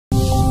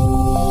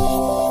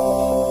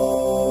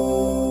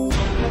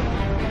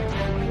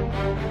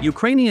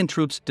Ukrainian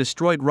troops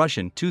destroyed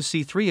Russian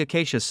Tu-C3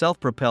 Acacia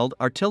self-propelled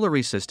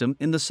artillery system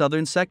in the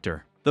southern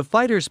sector. The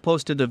fighters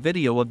posted a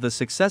video of the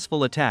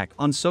successful attack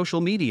on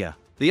social media.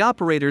 The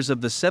operators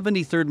of the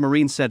 73rd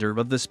Marine Center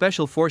of the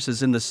Special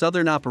Forces in the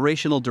Southern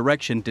Operational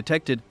Direction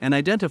detected and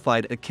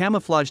identified a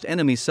camouflaged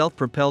enemy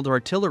self-propelled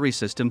artillery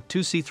system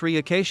Tu-C3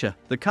 Acacia.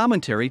 The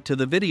commentary to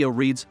the video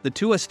reads, "The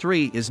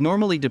Tu-S3 is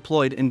normally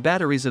deployed in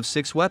batteries of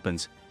 6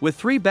 weapons, with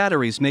 3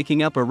 batteries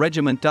making up a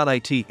regiment.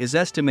 It is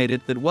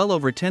estimated that well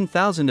over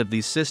 10,000 of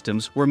these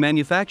systems were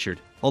manufactured.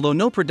 Although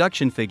no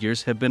production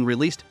figures have been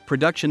released,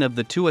 production of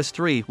the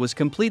Tu-S3 was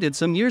completed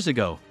some years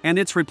ago, and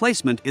its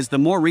replacement is the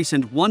more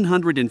recent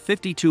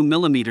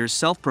 152mm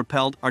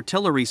self-propelled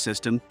artillery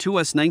system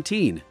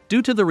Tu-S19.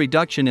 Due to the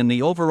reduction in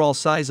the overall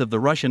size of the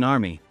Russian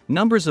army,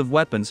 numbers of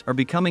weapons are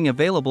becoming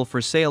available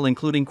for sale,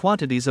 including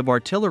quantities of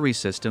artillery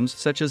systems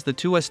such as the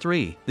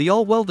Tu-S3. The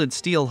all-welded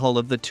steel hull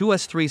of the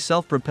Tu-S3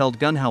 self-propelled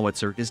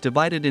gun-howitzer is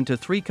divided into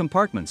 3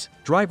 compartments: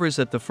 drivers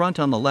at the front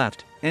on the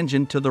left,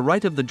 engine to the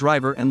right of the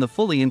driver, and the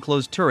fully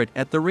enclosed turret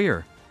at the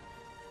rear.